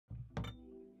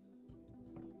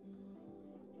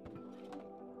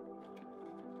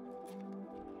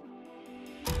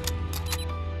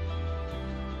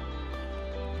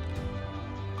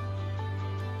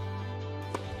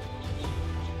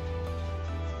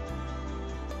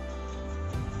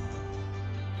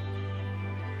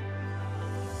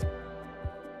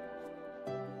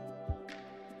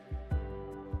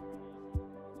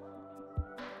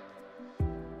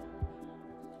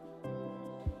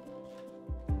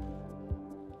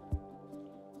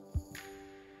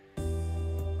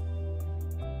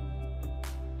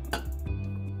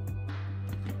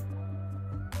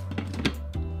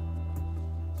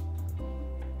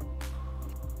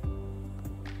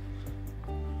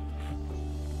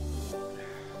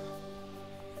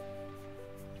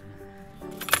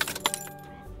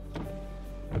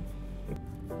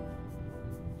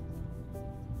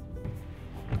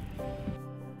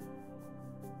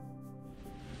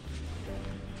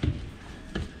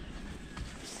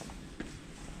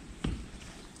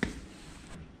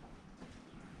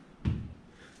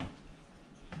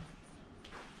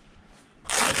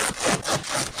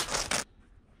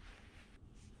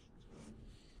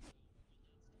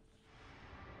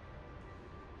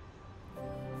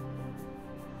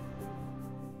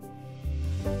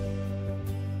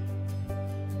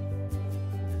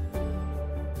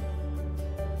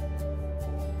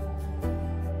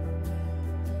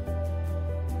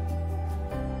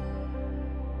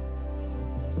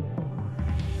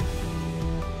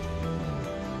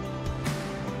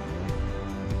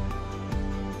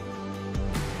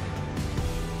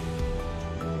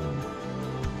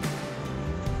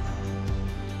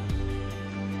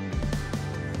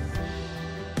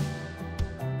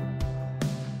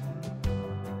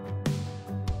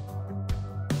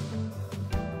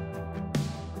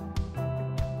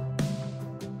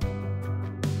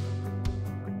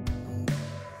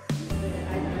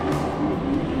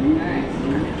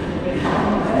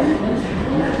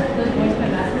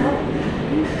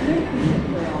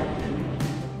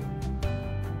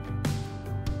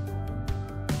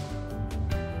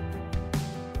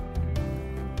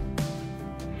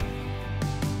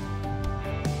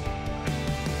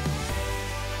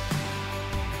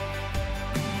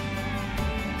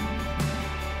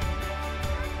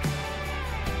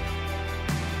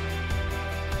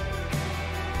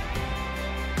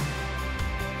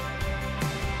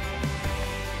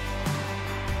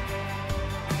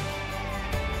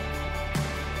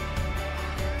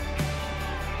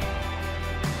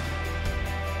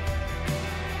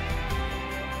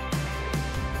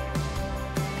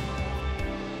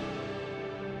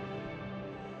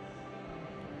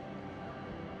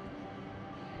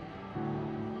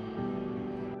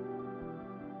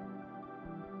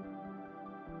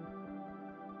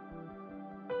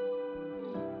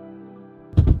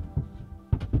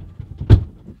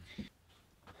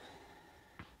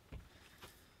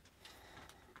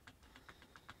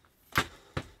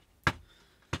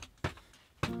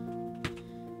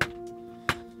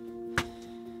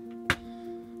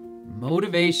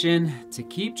Motivation to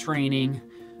keep training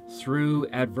through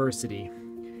adversity.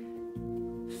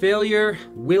 Failure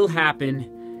will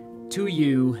happen to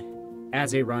you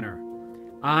as a runner.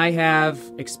 I have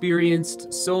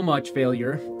experienced so much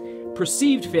failure,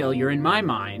 perceived failure in my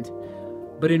mind,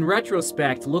 but in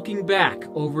retrospect, looking back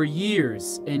over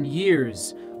years and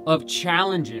years of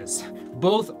challenges,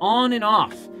 both on and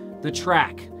off the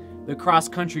track, the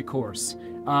cross-country course,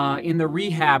 in the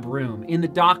rehab room, in the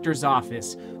doctor's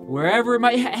office, wherever it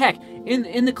might, heck,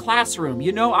 in the classroom.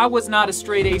 You know, I was not a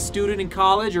straight A student in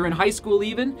college or in high school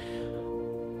even,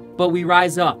 but we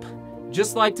rise up.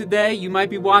 Just like today, you might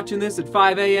be watching this at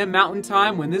 5 a.m. Mountain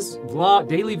Time when this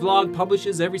daily vlog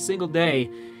publishes every single day,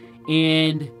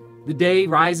 and the day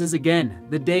rises again.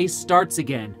 The day starts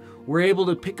again. We're able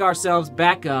to pick ourselves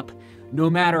back up no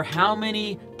matter how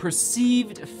many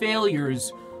perceived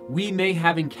failures we may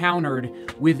have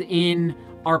encountered within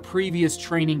our previous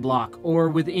training block or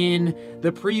within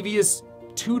the previous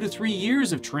 2 to 3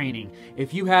 years of training.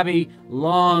 If you have a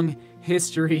long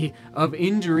history of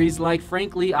injuries like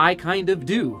frankly I kind of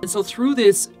do. And so through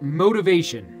this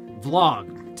motivation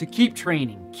vlog to keep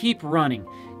training, keep running,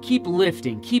 keep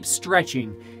lifting, keep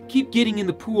stretching, keep getting in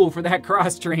the pool for that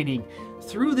cross training,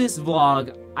 through this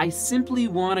vlog I simply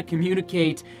want to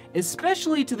communicate,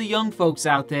 especially to the young folks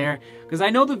out there, because I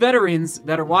know the veterans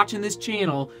that are watching this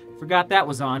channel, forgot that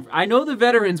was on, I know the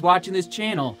veterans watching this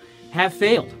channel have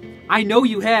failed. I know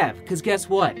you have, because guess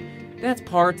what? That's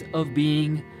part of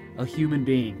being a human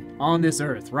being on this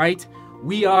earth, right?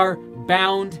 We are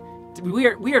bound, we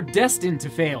are destined to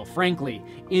fail, frankly,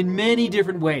 in many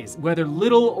different ways, whether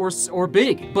little or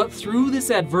big. But through this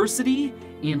adversity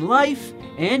in life,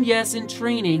 and yes, in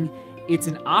training, it's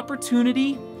an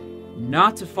opportunity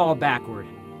not to fall backward,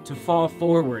 to fall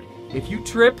forward. If you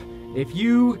trip, if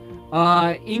you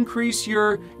increase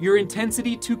your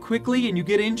intensity too quickly and you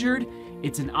get injured,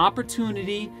 it's an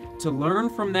opportunity to learn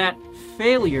from that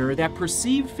failure, that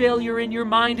perceived failure in your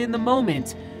mind in the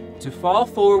moment, to fall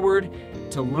forward,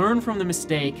 to learn from the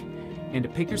mistake, and to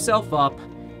pick yourself up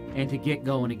and to get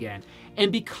going again.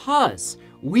 And because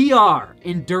we are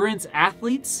endurance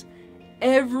athletes,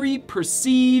 every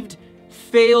perceived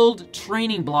failed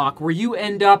training block where you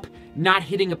end up not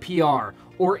hitting a PR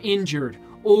or injured,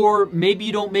 or maybe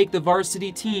you don't make the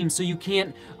varsity team so you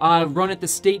can't run at the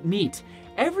state meet.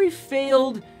 Every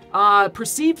failed,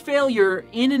 perceived failure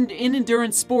in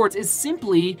endurance sports is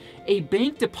simply a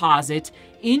bank deposit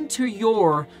into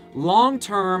your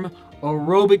long-term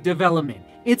aerobic development.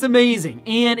 It's amazing,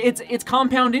 and it's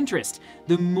compound interest.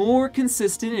 The more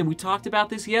consistent, and we talked about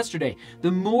this yesterday,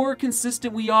 the more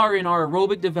consistent we are in our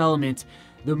aerobic development,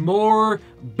 the more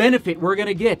benefit we're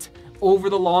gonna get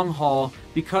over the long haul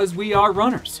because we are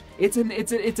runners. It's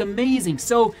amazing.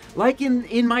 So, like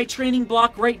in my training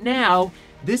block right now,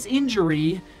 this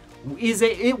injury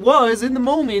was in the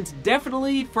moment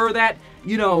definitely for that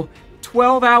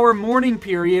 12-hour morning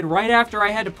period right after I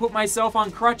had to put myself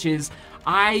on crutches.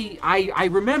 I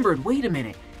remembered, wait a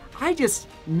minute, I just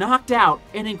knocked out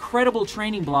an incredible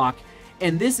training block,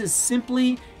 and this is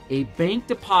simply a bank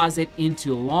deposit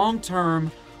into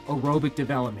long-term aerobic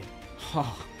development.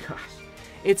 Oh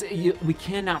gosh, we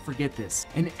cannot forget this.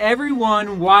 And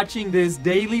everyone watching this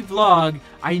daily vlog,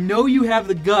 I know you have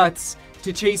the guts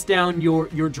to chase down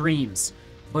your dreams,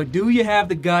 but do you have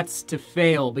the guts to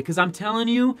fail? Because I'm telling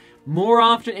you, more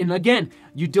often, and again,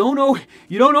 you don't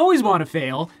always want to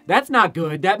fail. That's not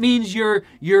good. That means your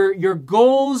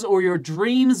goals or your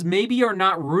dreams maybe are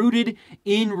not rooted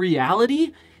in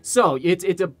reality. So it's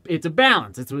a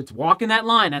balance. It's walking that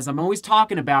line, as I'm always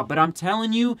talking about. But I'm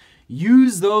telling you,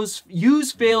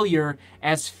 use failure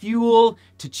as fuel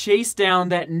to chase down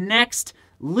that next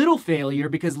little failure,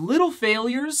 because little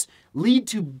failures lead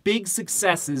to big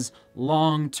successes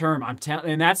long term.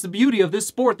 And that's the beauty of this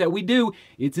sport that we do.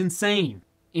 It's insane.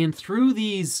 And through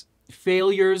these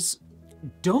failures,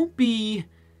 don't be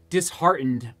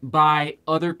disheartened by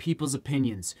other people's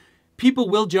opinions. People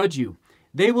will judge you.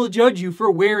 They will judge you for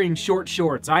wearing short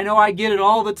shorts. I know I get it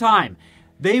all the time.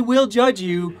 They will judge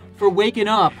you for waking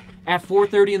up at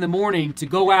 4:30 in the morning to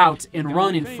go out and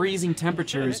run in freezing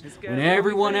temperatures when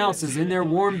everyone else is in their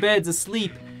warm beds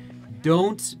asleep.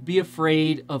 Don't be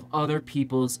afraid of other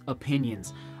people's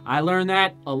opinions. I learned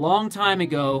that a long time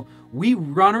ago. We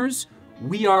runners,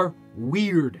 we are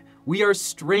weird. We are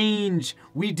strange.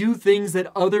 We do things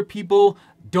that other people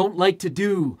don't like to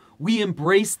do. We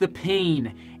embrace the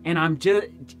pain, and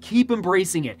keep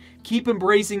embracing it. Keep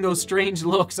embracing those strange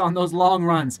looks on those long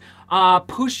runs.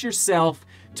 Push yourself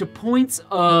to points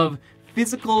of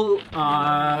physical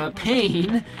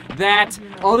pain that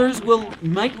others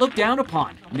might look down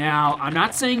upon. Now, I'm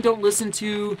not saying don't listen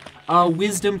to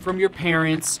wisdom from your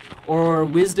parents or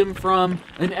wisdom from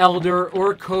an elder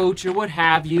or a coach or what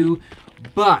have you,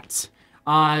 but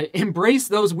embrace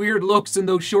those weird looks in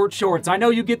those short shorts. I know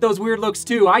you get those weird looks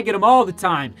too. I get them all the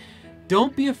time.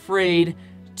 Don't be afraid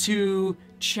to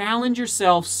challenge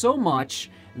yourself so much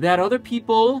that other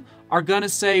people are gonna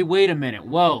say, wait a minute,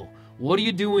 whoa, what are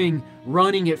you doing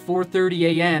running at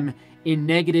 4:30 a.m. in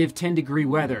negative 10-degree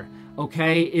weather?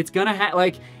 Okay, it's gonna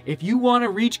like, if you want to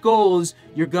reach goals,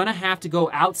 you're gonna have to go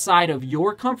outside of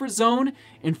your comfort zone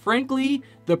and frankly,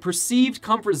 the perceived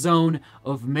comfort zone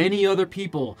of many other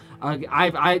people.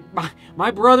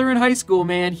 My brother in high school,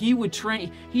 man, he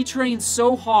trained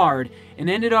so hard and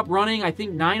ended up running, I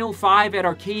think 9:05 at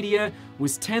Arcadia,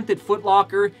 was 10th at Foot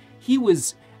Locker.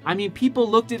 I mean, people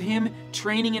looked at him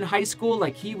training in high school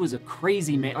like he was a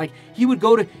crazy man. Like, he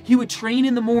would train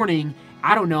in the morning,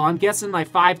 I don't know, I'm guessing like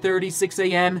 5:30, 6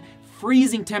 a.m.,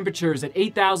 freezing temperatures at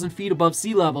 8,000 feet above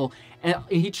sea level. And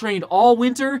he trained all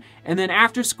winter, and then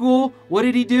after school, what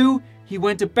did he do? He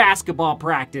went to basketball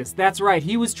practice. That's right,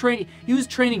 he was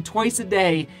training twice a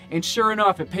day, and sure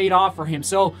enough, it paid off for him.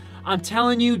 So I'm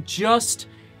telling you, just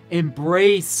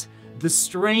embrace the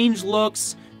strange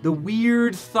looks, the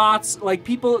weird thoughts. Like,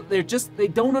 people, they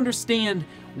don't understand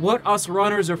what us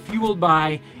runners are fueled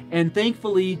by, and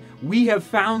thankfully we have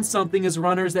found something as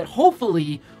runners that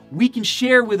hopefully we can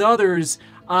share with others,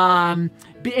 and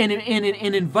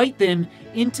invite them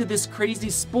into this crazy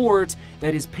sport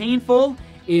that is painful,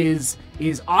 is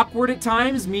awkward at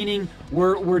times, meaning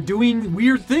we're doing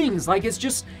weird things. Like,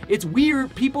 it's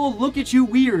weird. People look at you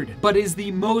weird, but is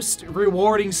the most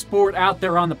rewarding sport out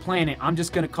there on the planet. I'm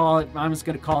just gonna call it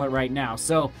right now.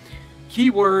 So,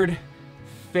 keyword,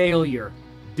 failure.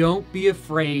 Don't be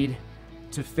afraid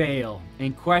to fail.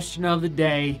 And question of the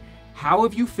day, how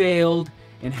have you failed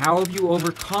and how have you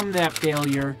overcome that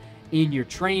failure in your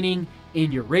training,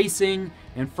 in your racing,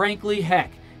 and frankly,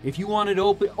 heck, if you wanted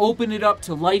to open it up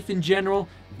to life in general,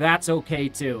 that's okay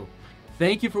too.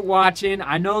 Thank you for watching.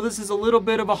 I know this is a little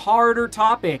bit of a harder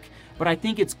topic, but I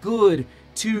think it's good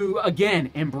to, again,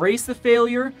 embrace the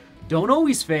failure. Don't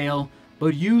always fail,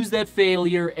 but use that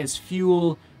failure as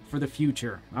fuel for the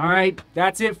future. All right,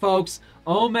 that's it, folks.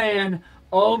 Oh man,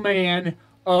 oh man,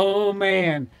 oh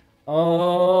man,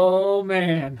 oh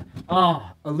man.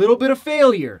 Oh, a little bit of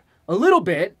failure. A little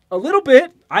bit.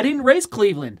 I didn't race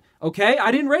Cleveland, okay?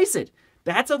 I didn't race it.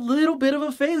 That's a little bit of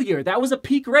a failure. That was a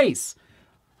peak race.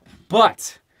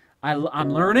 But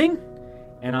I'm learning,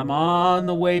 and I'm on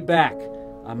the way back.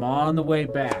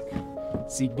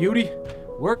 Seek beauty,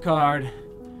 work hard,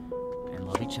 and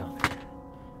love each other.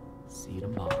 See you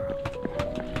tomorrow.